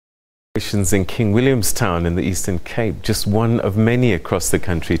In King Williamstown in the Eastern Cape, just one of many across the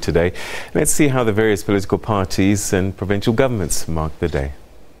country today. Let's see how the various political parties and provincial governments mark the day.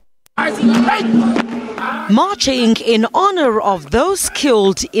 Marching in honor of those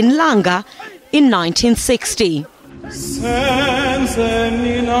killed in Langa in 1960.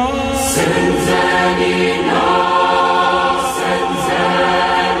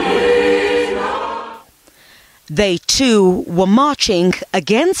 They too were marching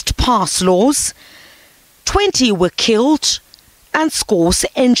against pass laws. 20 were killed and scores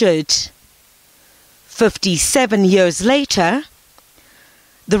injured. 57 years later,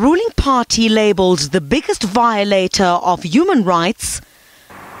 the ruling party labelled the biggest violator of human rights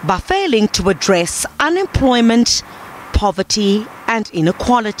by failing to address unemployment, poverty and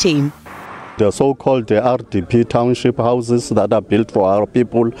inequality. The so-called RDP township houses that are built for our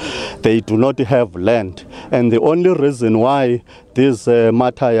people, they do not have land. And the only reason why these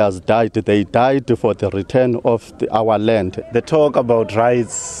martyrs died, they died for the return of our land. The talk about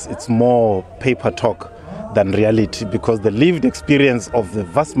rights, it's more paper talk than reality, because the lived experience of the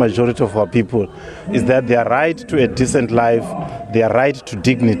vast majority of our people is that their right to a decent life, their right to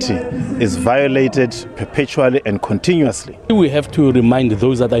dignity is violated perpetually and continuously. We have to remind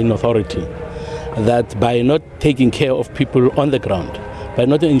those that are in authority that by not taking care of people on the ground, by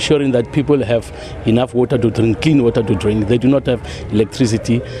not ensuring that people have enough water to drink, clean water to drink, they do not have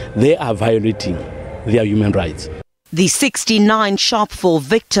electricity, they are violating their human rights. The 69 Sharpeville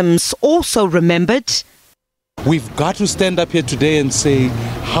victims also remembered. We've got to stand up here today and say,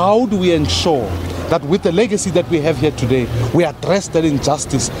 how do we ensure that with the legacy that we have here today, we address that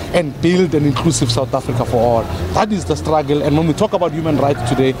injustice and build an inclusive South Africa for all? That is the struggle. And when we talk about human rights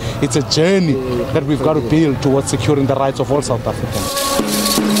today, it's a journey that we've got to build towards securing the rights of all South Africans.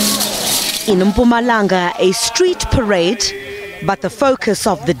 In Mpumalanga, a street parade, but the focus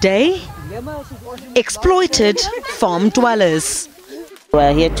of the day, exploited farm dwellers. We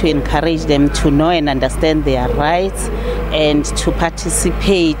are here to encourage them to know and understand their rights and to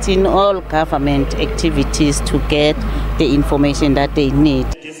participate in all government activities to get the information that they need.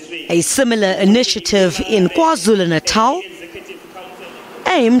 A similar initiative in KwaZulu-Natal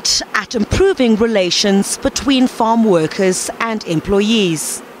aimed at improving relations between farm workers and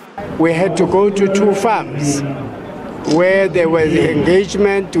employees. We had to go to 2 farms where there was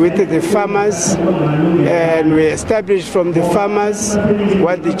engagement with the farmers, and we established from the farmers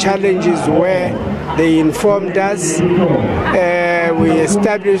what the challenges were. They informed us. We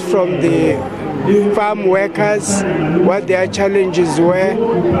established from the farm workers what their challenges were,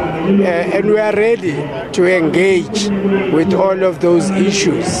 and we are ready to engage with all of those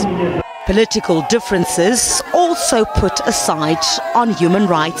issues. Political differences also put aside on Human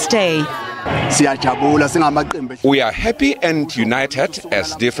Rights Day. We are happy and united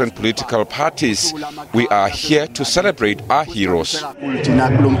as different political parties. We are here to celebrate our heroes.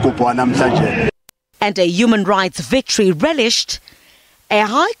 And a human rights victory relished. A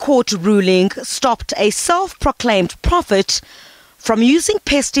High Court ruling stopped a self-proclaimed prophet from using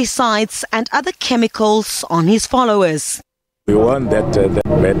pesticides and other chemicals on his followers. We won that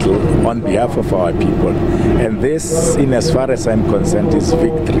battle on behalf of our people, and this, in as far as I'm concerned, is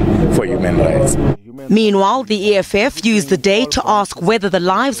victory for human rights. Meanwhile, the EFF used the day to ask whether the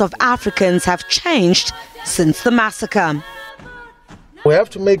lives of Africans have changed since the massacre. We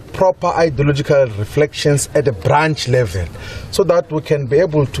have to make proper ideological reflections at a branch level so that we can be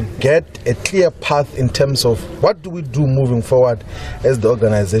able to get a clear path in terms of what do we do moving forward as the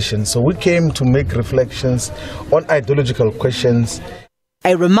organization. So we came to make reflections on ideological questions.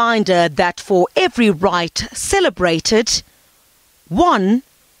 A reminder that for every right celebrated, one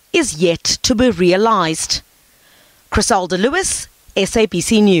is yet to be realized. Criselda Lewis,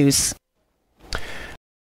 SABC News.